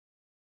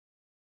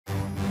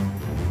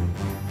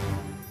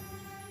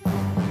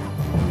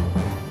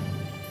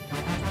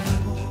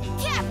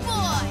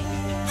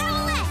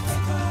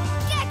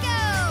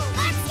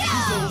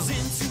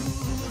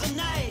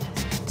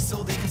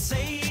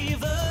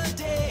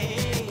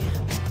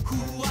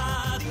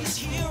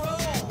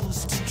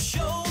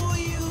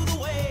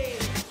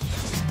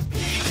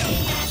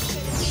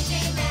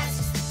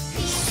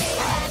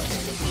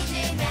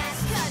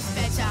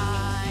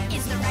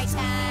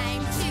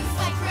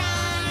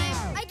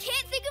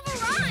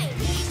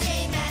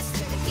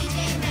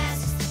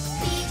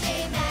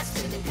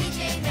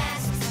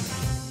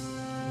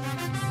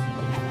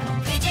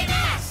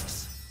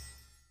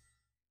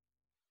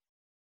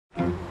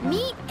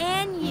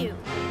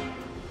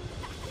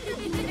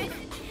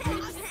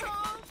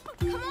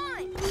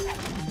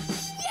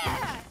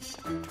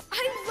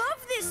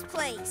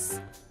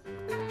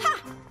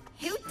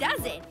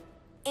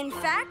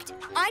fact,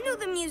 I know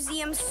the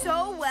museum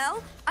so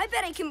well, I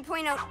bet I can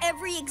point out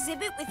every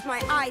exhibit with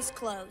my eyes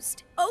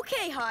closed.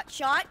 Okay,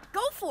 Hotshot,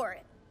 go for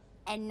it.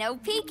 And no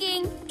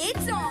peeking.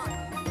 It's on.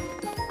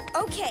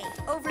 Okay,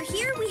 over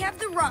here we have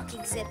the rock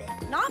exhibit.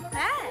 Not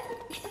bad.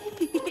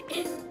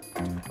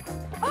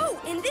 Oh,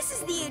 and this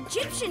is the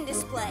Egyptian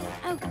display.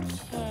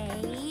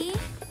 Okay.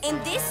 And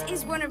this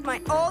is one of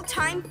my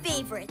all-time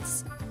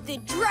favorites, the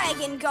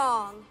Dragon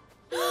Gong.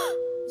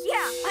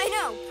 Yeah, I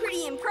know.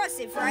 Pretty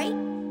impressive, right?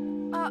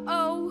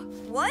 Uh-oh.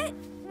 What?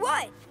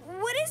 What?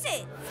 What is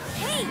it?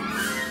 Hey,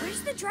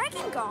 where's the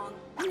Dragon Gong?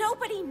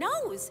 Nobody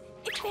knows.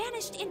 It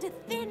vanished into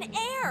thin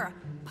air.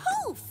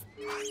 Poof!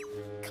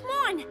 Come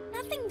on,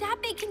 nothing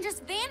that big can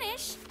just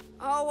vanish.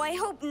 Oh, I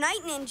hope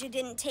Night Ninja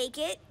didn't take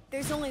it.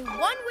 There's only one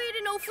way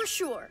to know for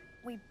sure.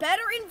 We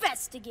better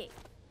investigate.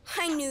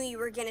 I knew you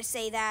were gonna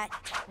say that.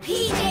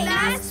 PJ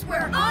Masks,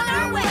 we're on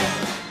our way!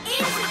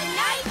 Into the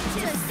night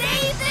to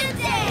save the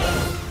day!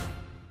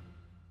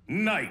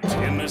 Night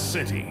in the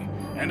city,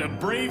 and a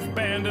brave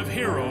band of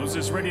heroes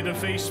is ready to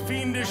face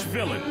fiendish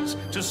villains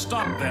to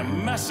stop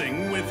them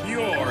messing with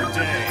your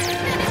day.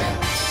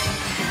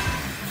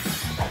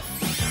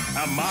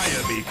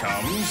 Amaya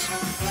becomes...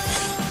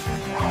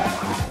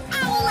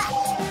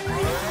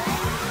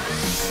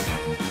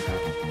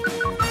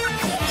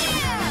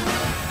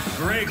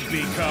 Greg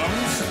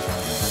becomes...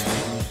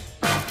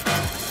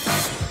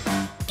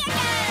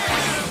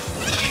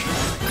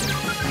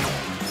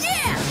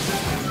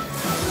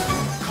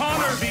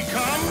 Connor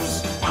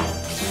becomes...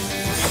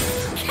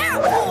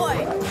 Cowboy!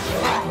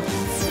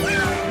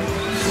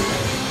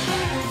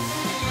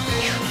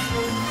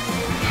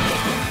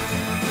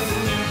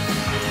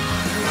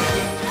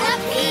 The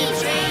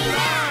PJ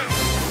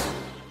Masks!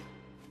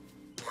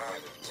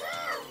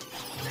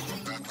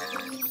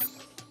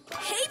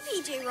 Hey,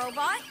 PJ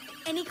Robot.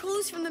 Any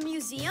clues from the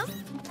museum?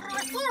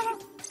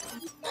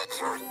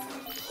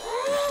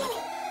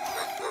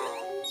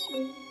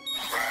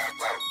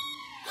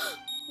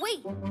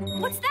 Wait,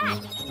 what's that?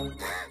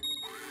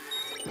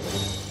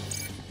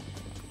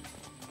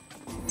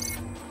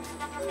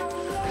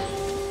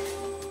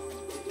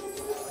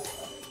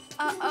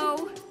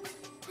 Uh-oh.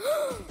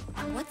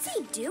 What's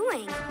he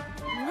doing?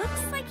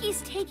 Looks like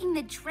he's taking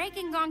the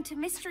Dragon Gong to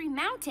Mystery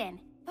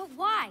Mountain. But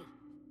why?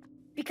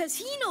 Because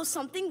he knows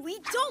something we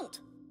don't.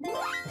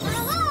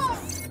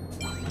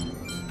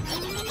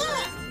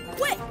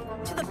 Quick,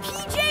 to the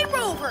PJ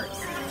Rovers!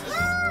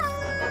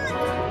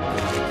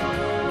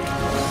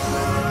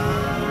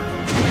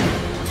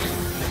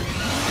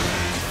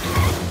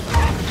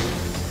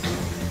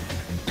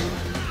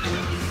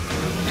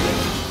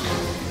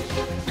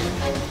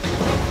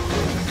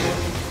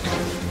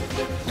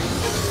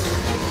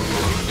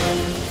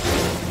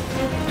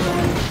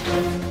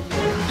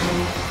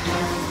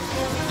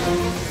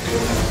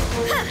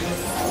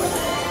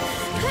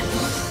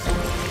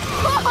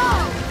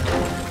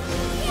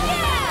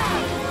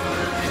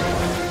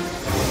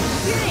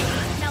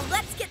 Now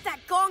let's get that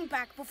gong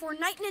back before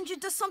Night Ninja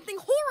does something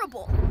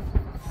horrible.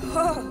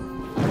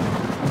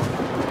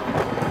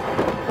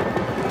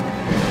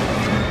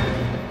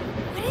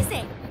 What is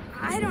it?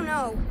 I don't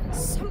know.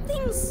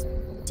 Something's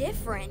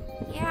different.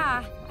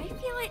 Yeah, I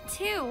feel it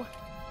too.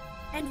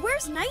 And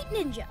where's Night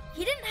Ninja?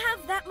 He didn't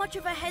have that much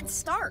of a head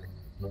start.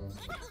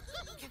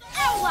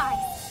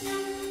 Allies!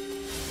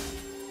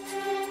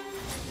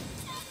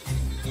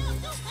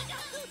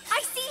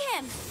 I see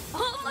him!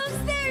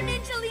 Almost there,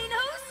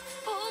 Ninjalinos!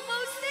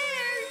 Almost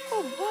there!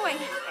 Oh boy,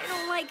 I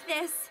don't like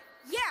this.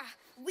 Yeah,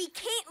 we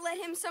can't let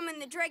him summon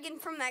the dragon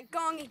from that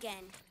gong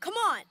again. Come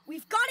on,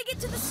 we've got to get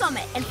to the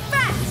summit, and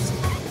fast!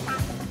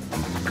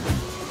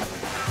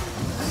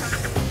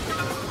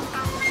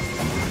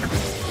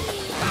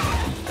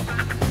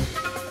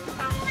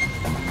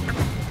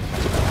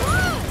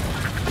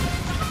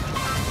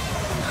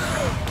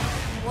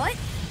 What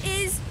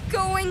is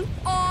going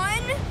on?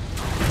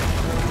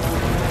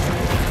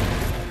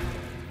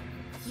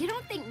 You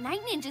don't think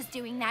Night Ninja's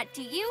doing that,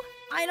 do you?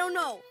 I don't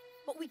know,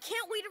 but we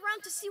can't wait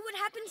around to see what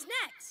happens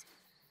next.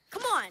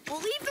 Come on,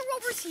 we'll leave the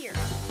rovers here.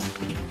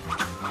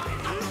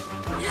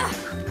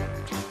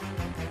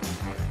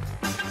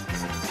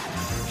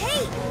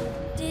 Hey,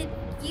 did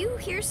you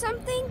hear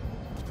something?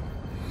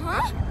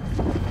 Huh?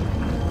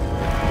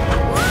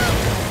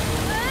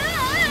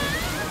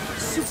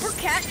 Super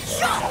Cat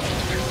jump!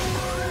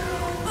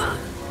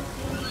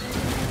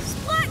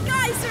 Splat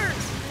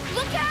geysers!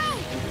 Look out!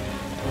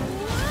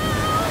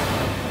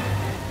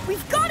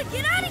 We've got to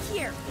get out of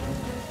here!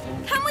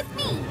 Come with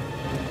me!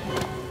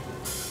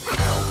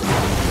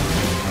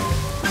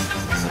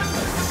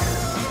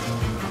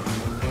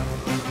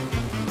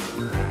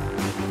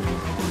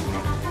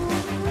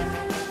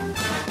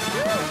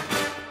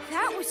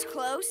 That was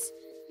close.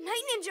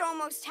 Night Ninja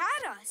almost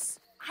had us.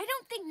 I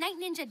don't think Night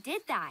Ninja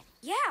did that.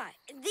 Yeah,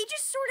 they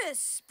just sort of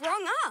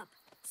sprung up.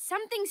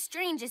 Something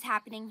strange is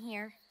happening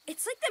here.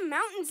 It's like the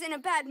mountain's in a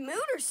bad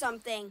mood or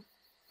something.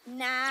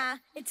 Nah,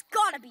 it's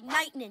gotta be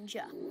Night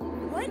Ninja.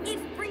 What if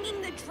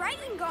bringing the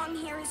Dragon Gong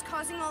here is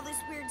causing all this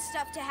weird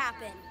stuff to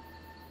happen?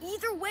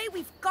 Either way,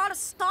 we've got to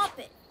stop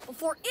it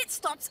before it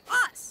stops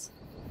us.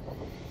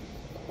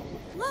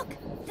 Look,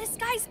 the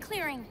sky's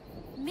clearing.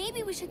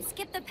 Maybe we should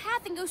skip the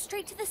path and go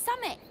straight to the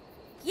summit.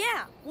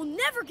 Yeah, we'll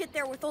never get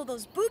there with all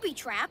those booby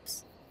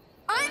traps.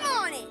 I'm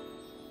on it!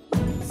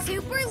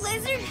 Super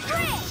Lizard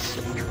Grip!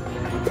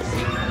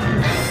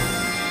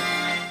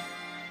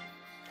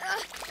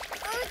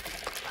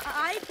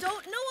 I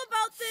don't know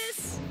about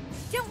this.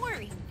 Don't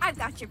worry, I've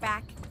got your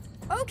back.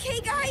 Okay,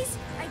 guys,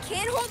 I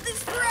can't hold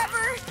this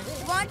forever.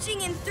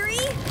 Launching in 3,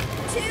 2, 1.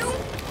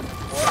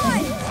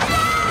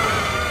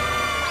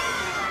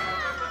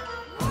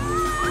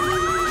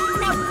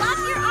 Now flap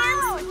your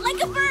arms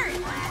like a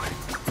bird.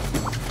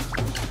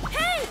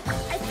 Hey,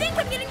 I think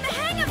I'm getting the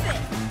hang of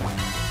it.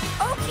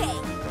 Okay,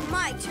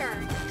 my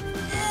turn.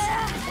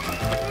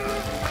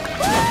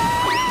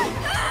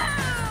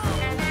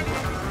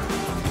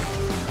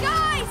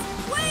 Guys,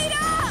 wait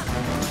up!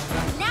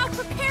 Now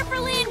prepare for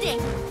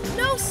landing.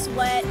 No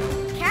sweat.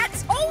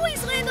 Cats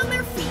always land on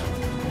their feet.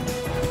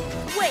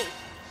 Wait,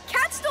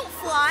 cats don't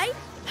fly.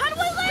 How do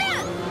I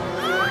land?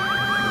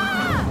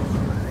 Ah!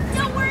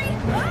 Don't worry.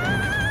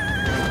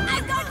 Ah!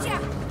 I've got you.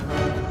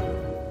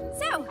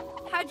 So,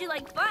 how'd you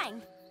like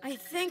flying? I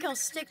think I'll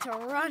stick to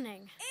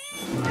running.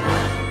 Super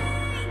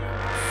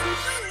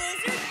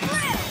Lizard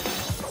Grip!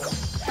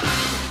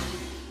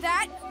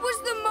 That was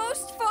the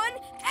most fun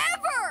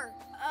ever!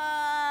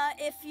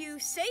 If you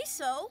say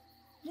so.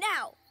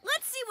 Now,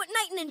 let's see what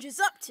Night Ninja's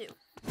up to.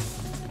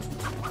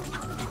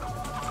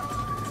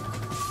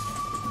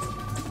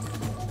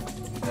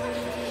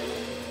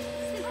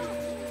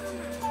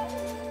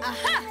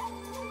 Aha!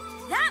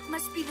 That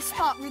must be the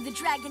spot where the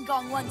Dragon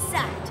Gong once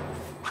sat.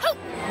 Ho!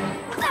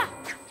 Ah!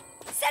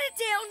 Set it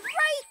down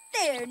right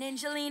there,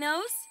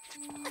 Ninjalinos.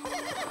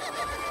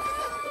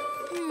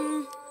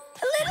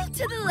 A little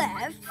to the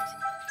left.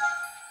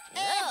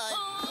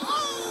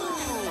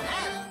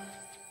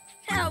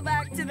 Now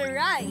back to the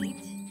right.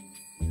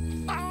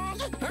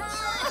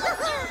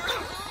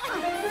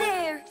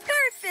 There,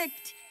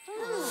 perfect.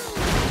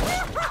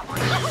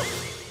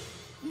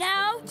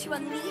 Now to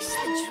unleash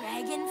the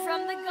dragon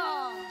from the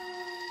gong.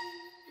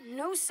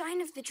 No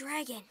sign of the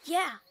dragon.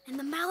 Yeah, and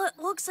the mallet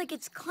looks like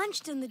it's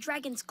clenched in the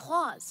dragon's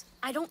claws.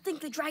 I don't think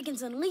the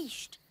dragon's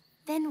unleashed.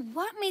 Then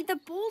what made the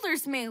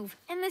boulders move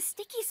and the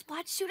sticky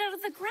spots shoot out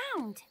of the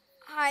ground?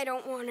 I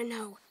don't want to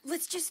know.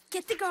 Let's just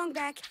get the gong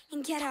back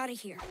and get out of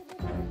here.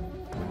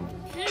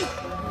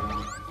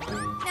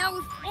 Now,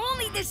 if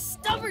only this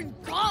stubborn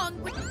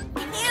gong would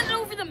hand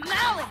over the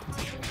mallet.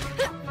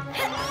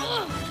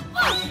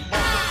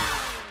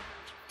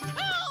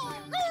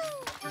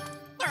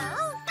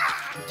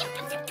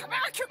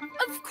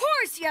 Of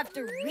course you have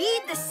to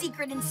read the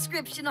secret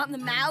inscription on the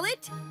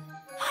mallet.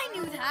 I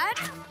knew that.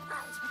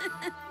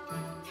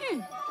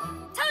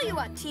 Tell you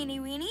what, Teeny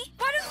Weeny,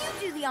 why don't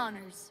you do the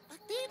honors?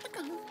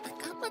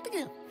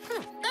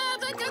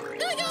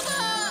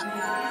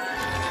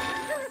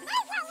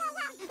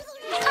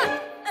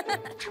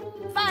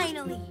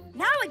 Finally,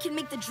 now I can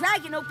make the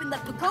dragon open the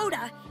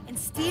pagoda and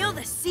steal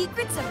the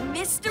secrets of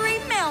Mystery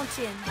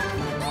Mountain.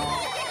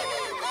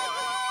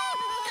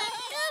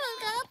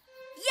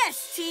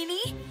 Yes,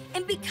 Teeny,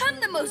 and become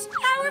the most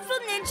powerful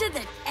ninja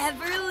that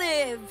ever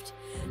lived.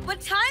 What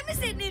time is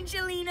it,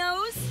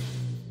 Ninjalinos?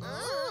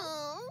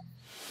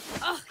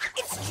 Oh,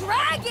 it's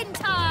dragon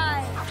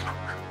time!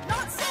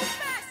 Not so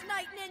fast,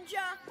 Night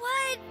Ninja!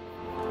 What?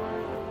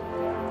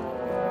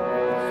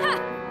 Ha!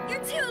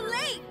 You're too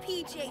late,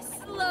 PJ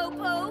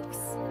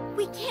Slowpokes.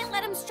 We can't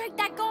let him strike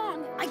that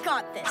gong. I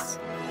got this.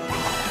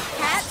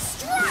 Cat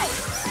strike!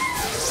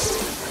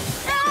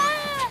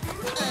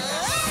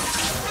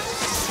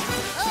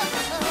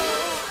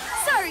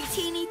 Sorry,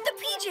 Teeny. The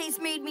PJs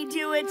made me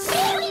do it.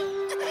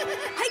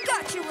 I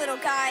got you, little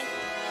guy.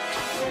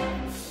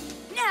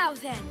 Now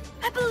then,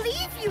 I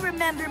believe you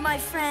remember my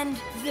friend,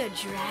 the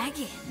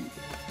dragon.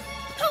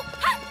 Oh,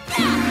 ha,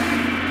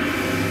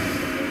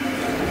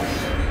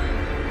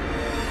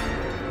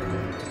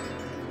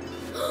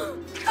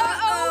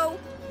 Uh-oh.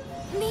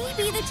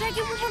 Maybe the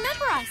dragon will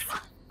remember us.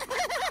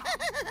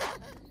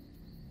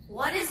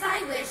 What is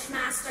thy wish,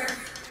 master?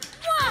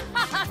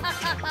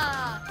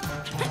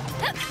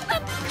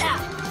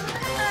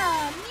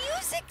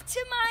 Music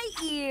to my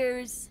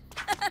ears.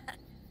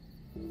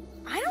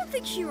 I don't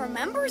think she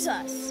remembers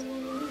us.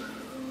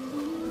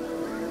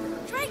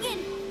 Dragon,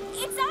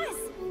 it's us,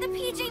 the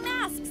PJ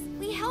Masks.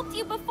 We helped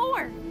you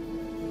before.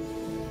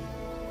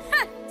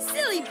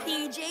 Silly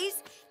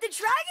PJs. The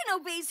dragon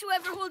obeys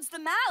whoever holds the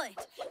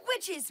mallet,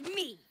 which is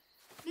me.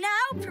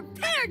 Now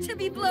prepare to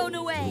be blown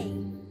away.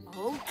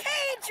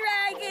 Okay,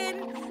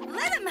 dragon.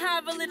 Let him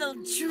have a little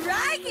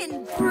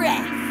dragon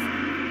breath.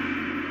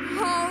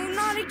 Oh,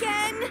 not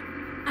again.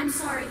 I'm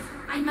sorry.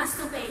 I must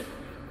obey.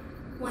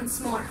 Once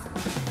more.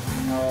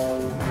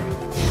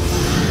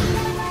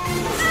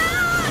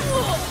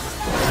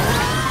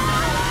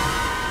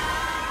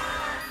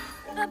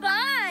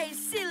 Bye-bye,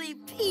 silly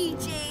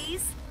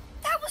PJs.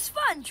 That was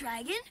fun,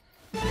 dragon.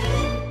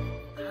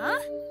 Huh?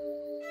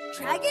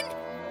 Dragon?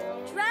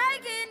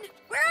 Dragon,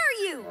 Where are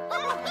you?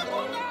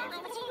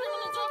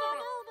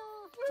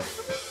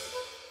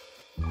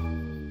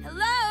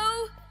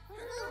 Hello?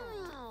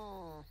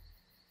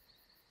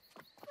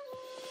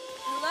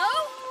 Hello?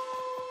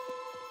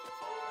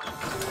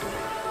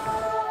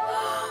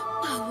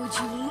 Oh, would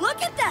you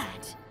look at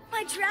that?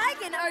 My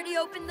dragon already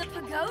opened the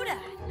pagoda.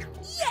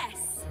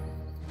 Yes!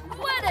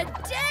 What a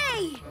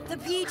day! The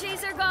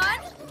PJs are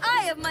gone,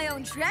 I have my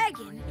own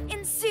dragon,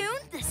 and soon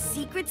the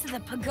secrets of the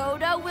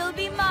pagoda will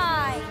be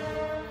mine.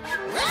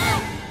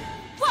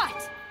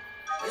 What?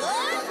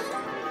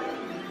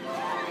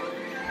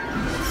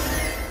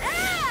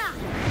 Ah!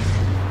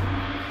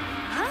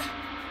 Huh?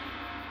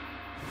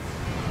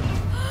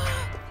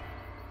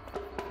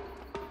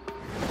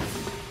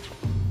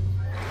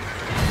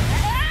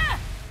 Ah!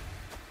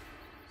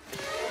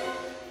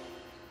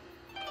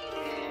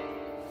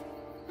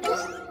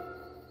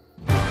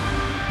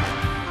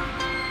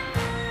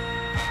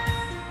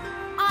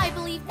 I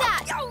believe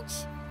that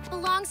Ouch!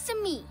 belongs to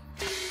me.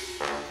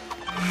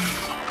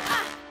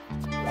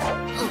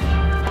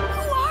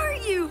 Who are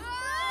you?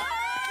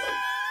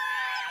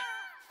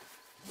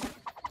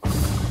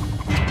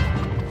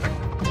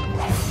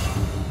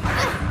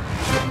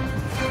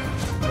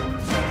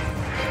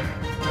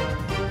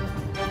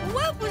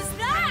 What was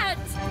that?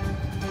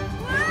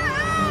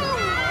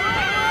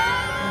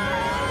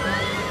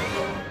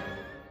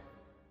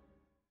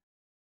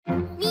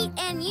 Meet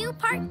Anyu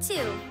Part 2.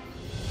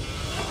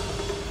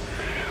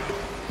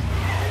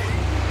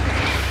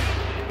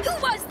 Who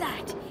was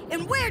that?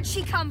 And where'd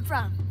she come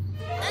from?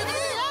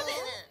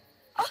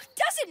 Oh,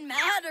 doesn't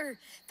matter.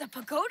 The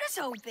pagoda's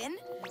open.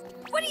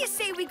 What do you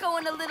say we go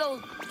on a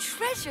little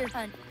treasure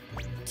hunt,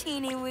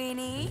 teeny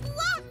weeny?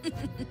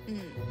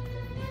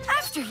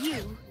 After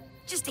you,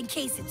 just in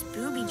case it's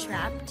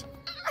booby-trapped.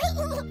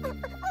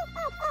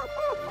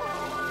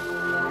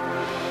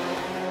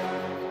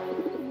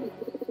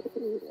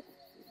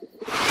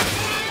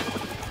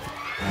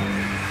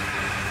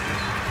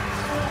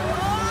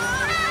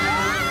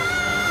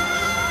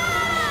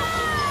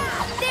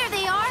 There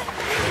they are.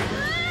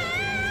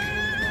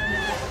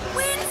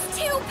 Wind's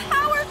too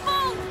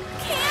powerful!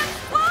 Can't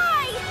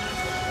fly!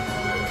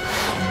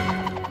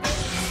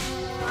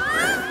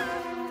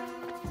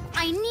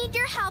 I need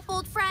your help,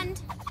 old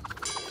friend.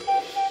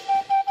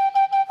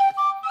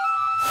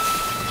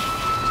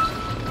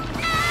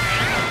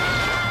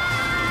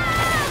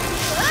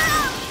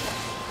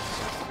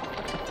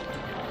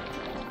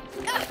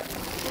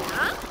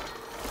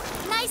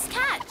 Nice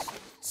catch.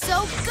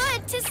 So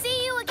good to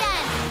see you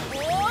again.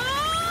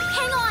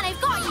 Hang on,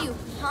 I've got you.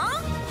 Huh?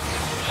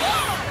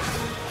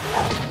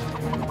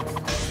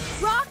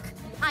 Rock,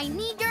 I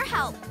need your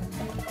help.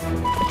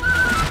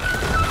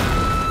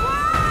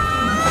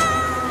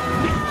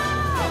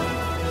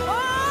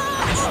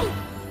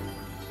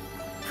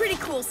 Pretty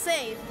cool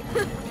save.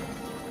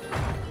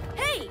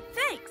 Hey,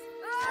 thanks.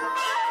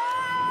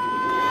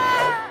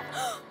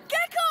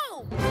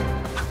 Gecko!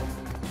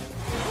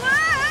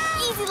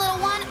 Easy, little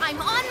one, I'm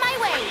on my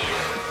way.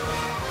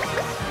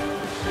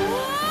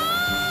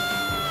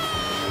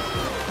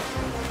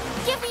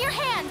 Give me your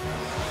hand.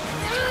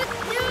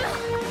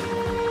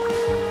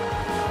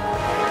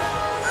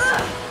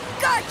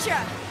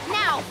 Gotcha!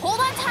 Now, hold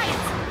on tight.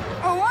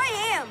 Oh, I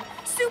am!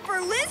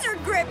 Super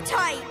lizard grip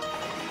tight!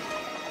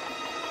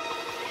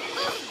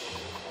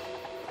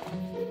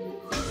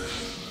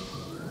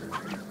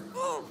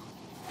 Whoa!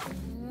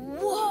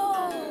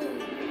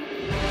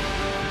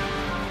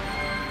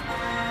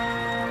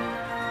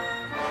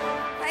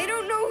 I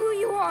don't know who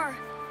you are,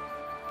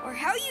 or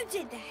how you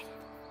did that.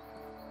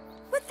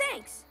 But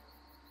thanks.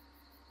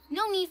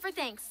 No need for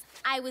thanks.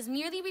 I was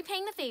merely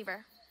repaying the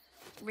favor.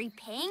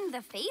 Repaying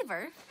the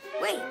favor?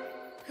 Wait,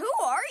 who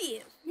are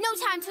you? No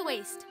time to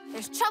waste.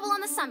 There's trouble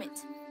on the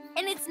summit.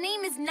 And its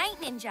name is Night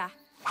Ninja.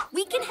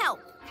 We can help.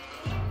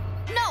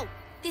 No,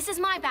 this is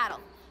my battle.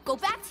 Go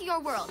back to your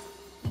world.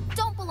 You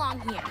don't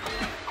belong here.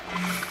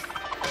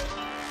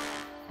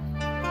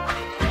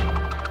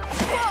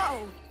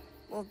 Whoa!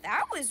 Well,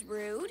 that was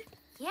rude.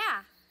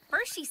 Yeah.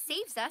 First she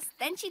saves us,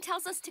 then she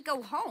tells us to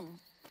go home.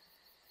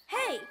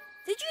 Hey,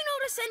 did you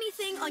notice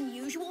anything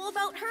unusual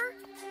about her?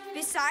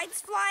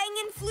 Besides flying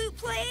and flute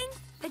playing,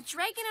 The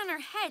dragon on her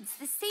head's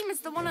the same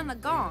as the one on the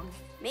gong.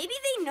 maybe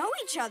they know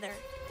each other.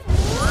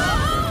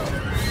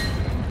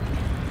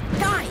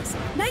 Guys,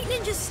 Night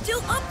Ninja's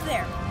still up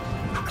there.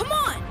 Come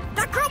on,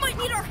 that girl might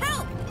need our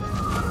help.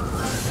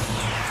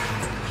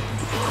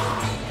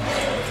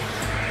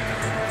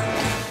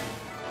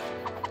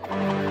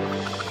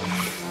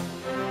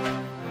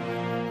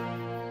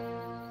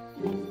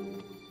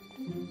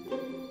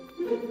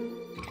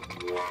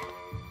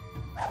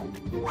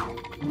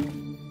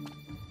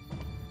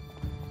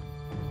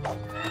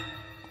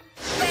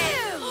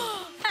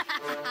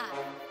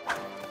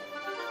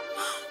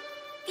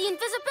 The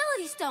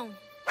invisibility stone.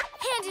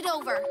 Hand it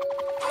over.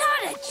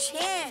 Not a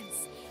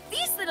chance.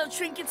 These little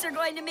trinkets are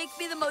going to make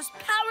me the most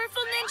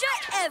powerful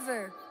ninja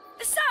ever.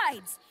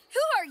 Besides, who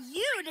are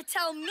you to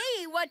tell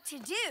me what to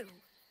do?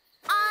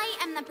 I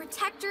am the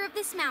protector of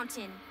this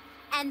mountain,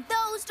 and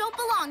those don't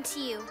belong to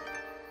you.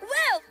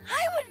 Well,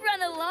 I would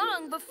run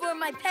along before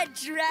my pet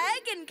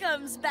dragon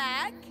comes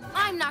back.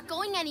 I'm not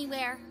going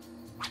anywhere.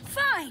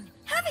 Fine,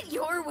 have it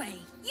your way.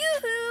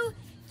 Yoo-hoo!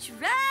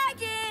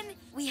 Dragon,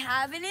 we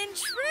have an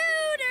intruder!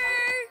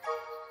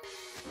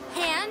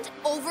 Hand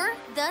over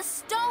the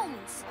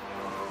stones.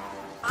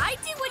 I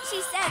do what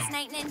she says,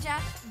 Night Ninja.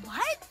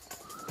 What?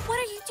 What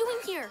are you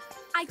doing here?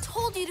 I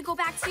told you to go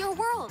back to your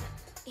world.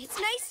 It's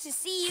nice to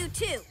see you,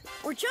 too.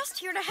 We're just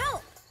here to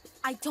help.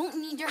 I don't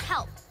need your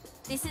help.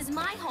 This is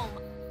my home.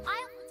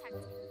 I'll protect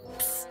it.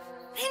 Psst!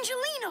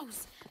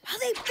 Angelinos! How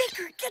they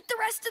bicker! Get the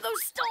rest of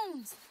those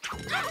stones!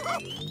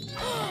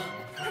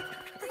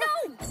 No!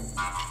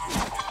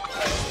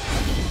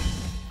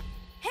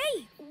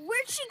 Hey,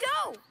 where'd she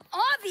go?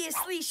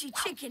 Obviously, she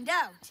chickened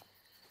out.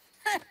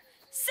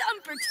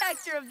 Some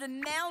protector of the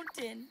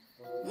mountain.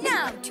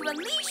 Now, to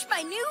unleash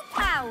my new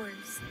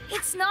powers.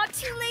 It's not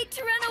too late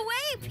to run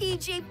away,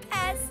 PJ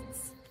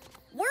Pests.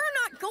 We're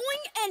not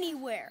going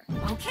anywhere.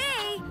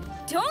 Okay,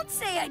 don't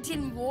say I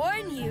didn't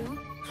warn you.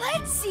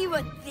 Let's see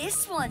what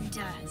this one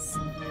does.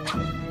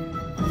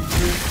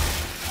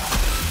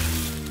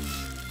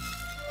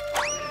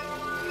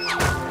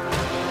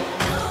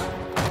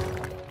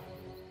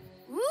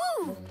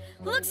 Ooh,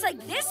 looks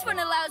like this one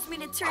allows me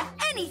to turn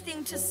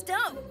anything to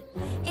stone,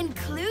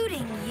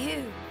 including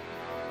you.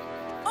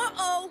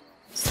 Uh-oh!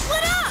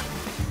 Split up!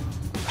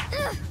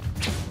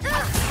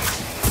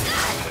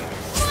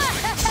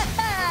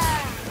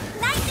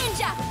 Night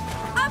Ninja,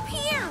 up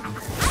here!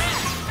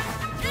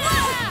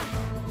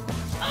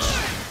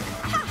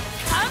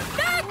 Come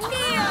back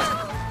here!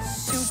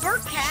 Super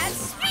Cat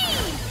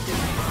Speed!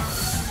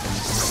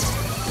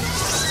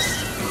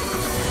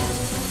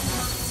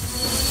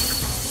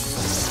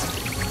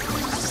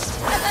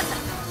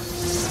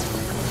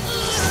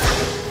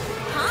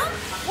 Huh?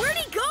 Where'd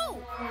he go?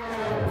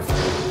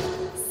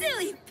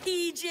 Silly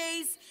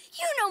PJs,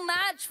 you no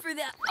match for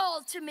the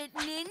ultimate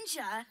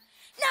ninja.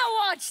 Now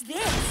watch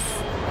this.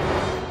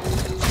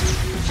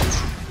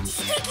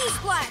 Sticky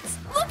splats!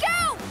 Look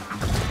out!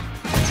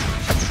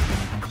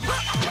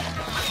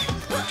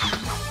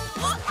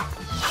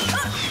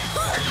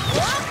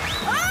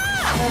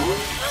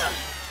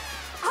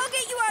 I'll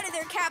get you out of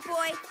there,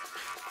 Catboy.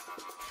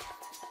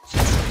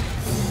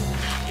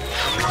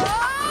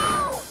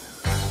 Oh!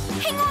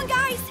 Hang on,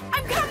 guys!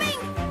 I'm coming!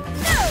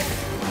 No!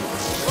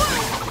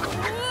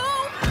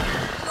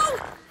 Whoa!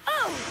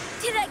 Oh,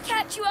 did I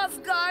catch you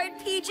off guard,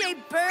 PJ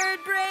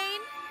Birdbrain?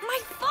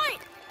 My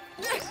foot!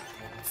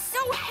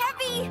 So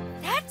heavy!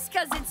 That's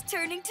because it's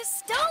turning to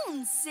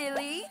stone,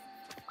 silly.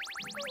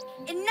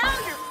 And now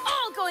you're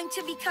all going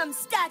to become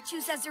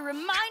statues as a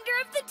reminder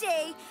of the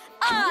day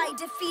I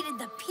defeated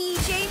the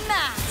PJ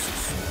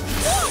Masks.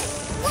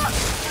 Look!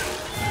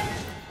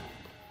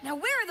 Now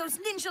where are those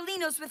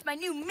Ninjalinos with my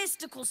new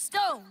mystical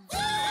stones?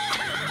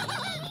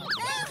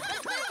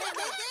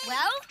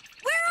 Well,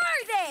 where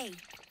are they?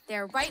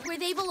 They're right where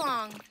they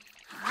belong.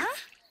 Huh?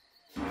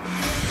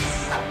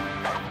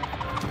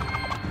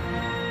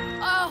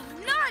 Oh,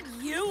 not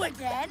you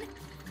again.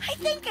 I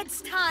think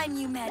it's time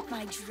you met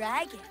my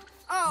dragon.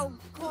 Oh,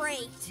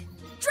 great.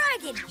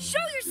 Dragon, show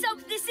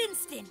yourself this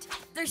instant.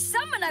 There's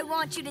someone I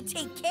want you to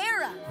take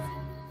care of.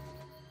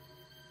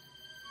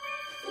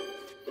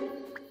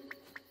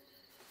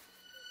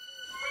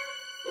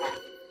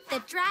 The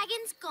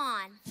dragon's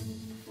gone.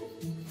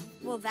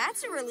 Well,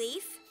 that's a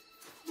relief.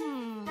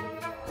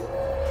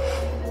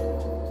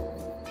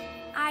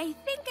 I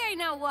think I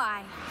know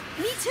why.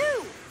 Me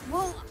too.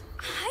 Well,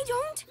 I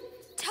don't.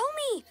 Tell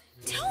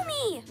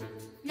me.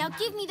 Now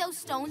give me those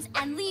stones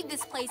and leave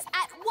this place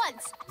at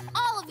once.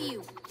 All of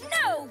you.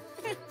 No!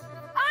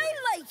 I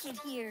like it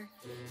here.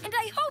 And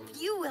I hope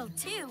you will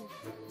too.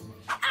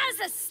 As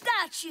a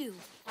statue,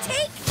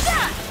 take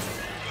that!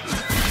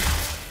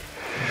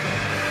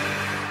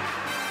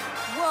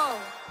 Whoa,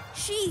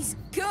 she's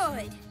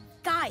good.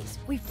 Guys,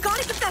 we've got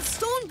to get that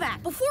stone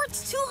back before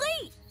it's too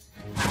late.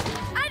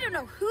 I don't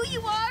know who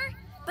you are,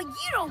 but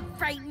you don't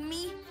frighten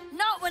me.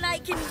 Not when I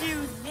can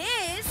do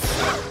this.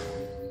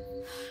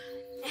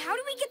 How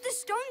do we get the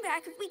stone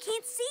back if we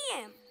can't see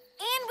him?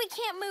 And we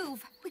can't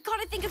move. We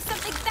gotta think of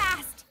something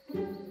fast.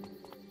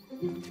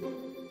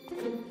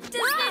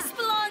 Does this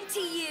belong to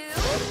you?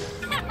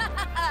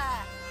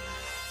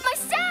 My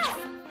staff!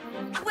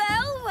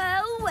 Well.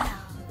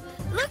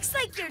 Looks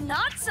like you're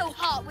not so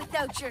hot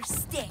without your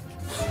stick.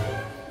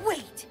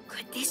 Wait,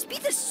 could this be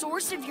the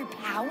source of your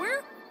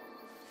power?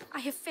 I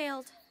have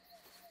failed.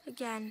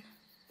 Again.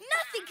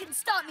 Nothing can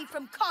stop me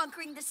from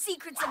conquering the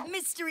secrets of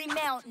Mystery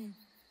Mountain.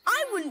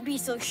 I wouldn't be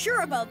so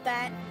sure about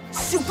that.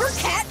 Super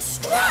Cat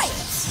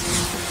Strikes!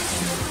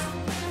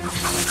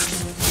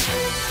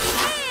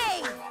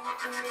 Hey!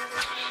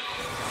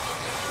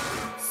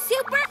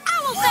 Super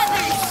Owl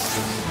Feathers!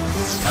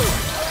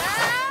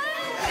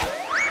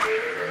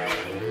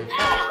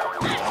 Ow!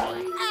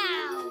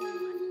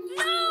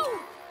 No!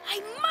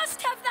 I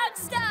must have that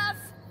staff!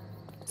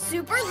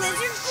 Super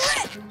Lizard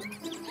Grip!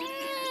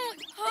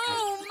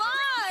 Oh,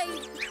 my!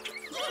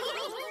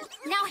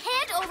 Now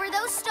hand over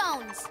those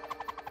stones.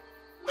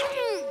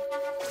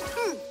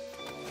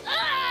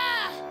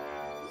 Ah!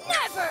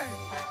 Never!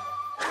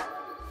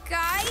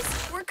 Guys,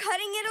 we're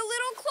cutting it a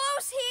little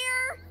close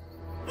here.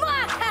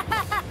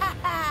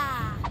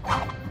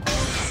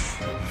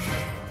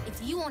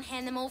 If you won't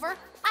hand them over,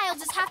 I'll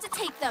just have to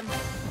take them.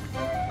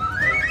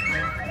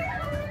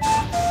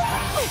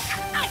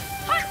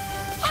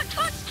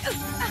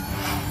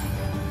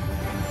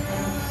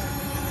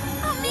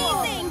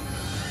 Amazing!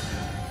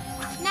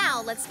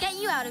 Now, let's get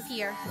you out of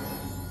here.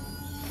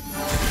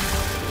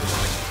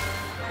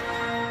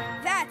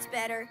 That's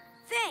better.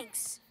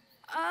 Thanks.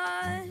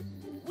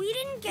 We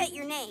didn't get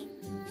your name.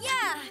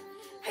 Yeah!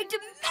 I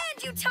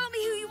demand you tell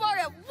me who you are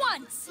at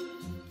once!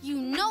 You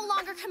no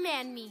longer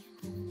command me.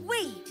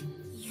 Wait,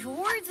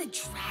 you're the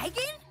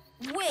dragon?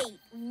 Wait,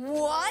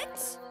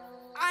 what?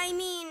 I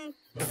mean,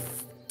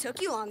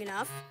 took you long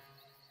enough.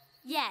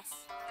 Yes.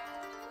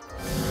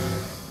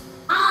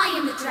 I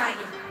am the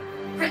dragon,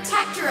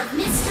 protector of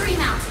Mystery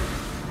Mountain.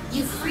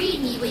 You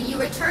freed me when you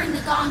returned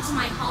the gong to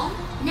my home.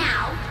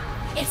 Now,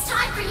 it's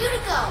time for you to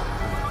go.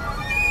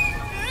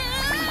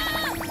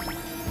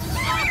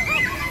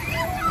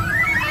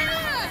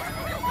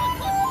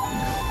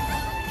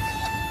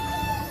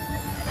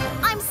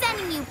 I'm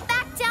sending you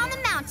back down the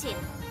mountain,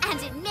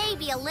 and it may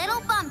be a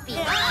little bumpy.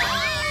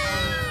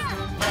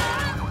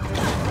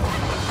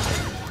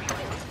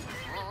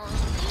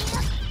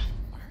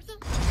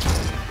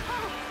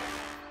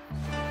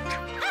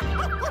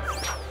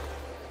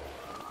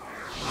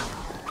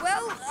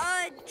 Well,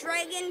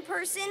 dragon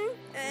person,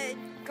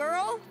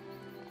 girl,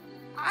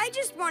 I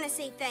just want to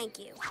say thank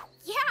you.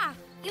 Yeah,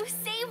 you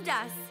saved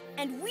us.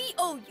 And we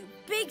owe you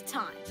big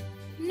time.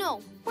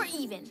 No, we're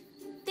even.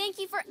 Thank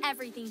you for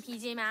everything,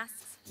 PJ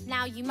Masks.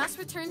 Now you must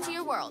return to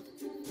your world.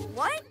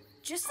 What?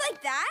 Just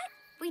like that?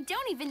 We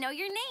don't even know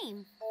your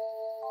name.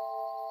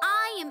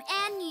 I am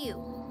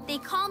Anyu. They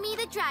call me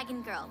the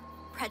Dragon Girl,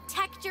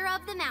 protector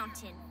of the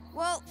mountain.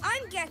 Well,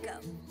 I'm Gecko.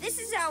 This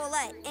is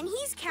Owlette, and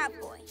he's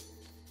Catboy.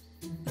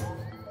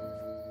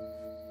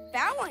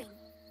 Bowing.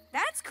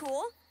 That's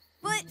cool.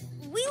 But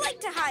we like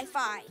to high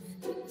five.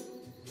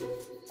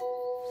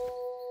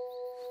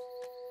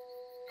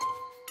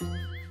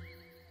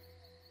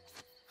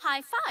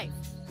 High five.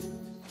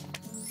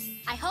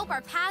 I hope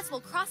our paths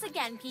will cross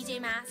again, PJ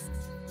Masks.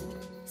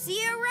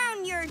 See you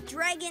around, your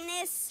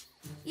dragoness.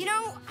 You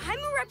know, I'm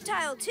a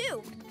reptile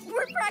too.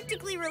 We're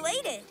practically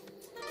related.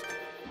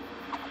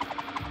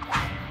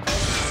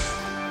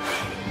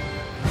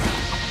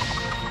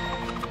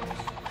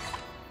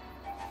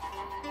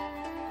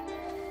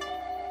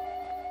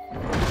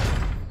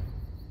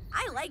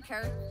 I like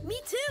her. Me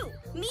too.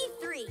 Me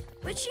three,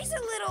 but she's a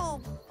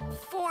little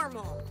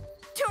formal.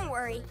 Don't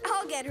worry,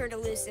 I'll get her to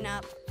loosen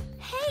up.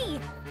 Hey,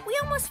 we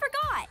almost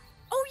forgot.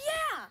 Oh,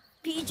 yeah.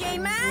 PJ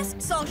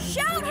Masks, so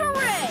shout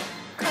hooray!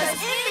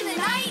 'Cause in the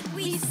night,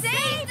 we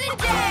save the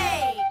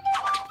day!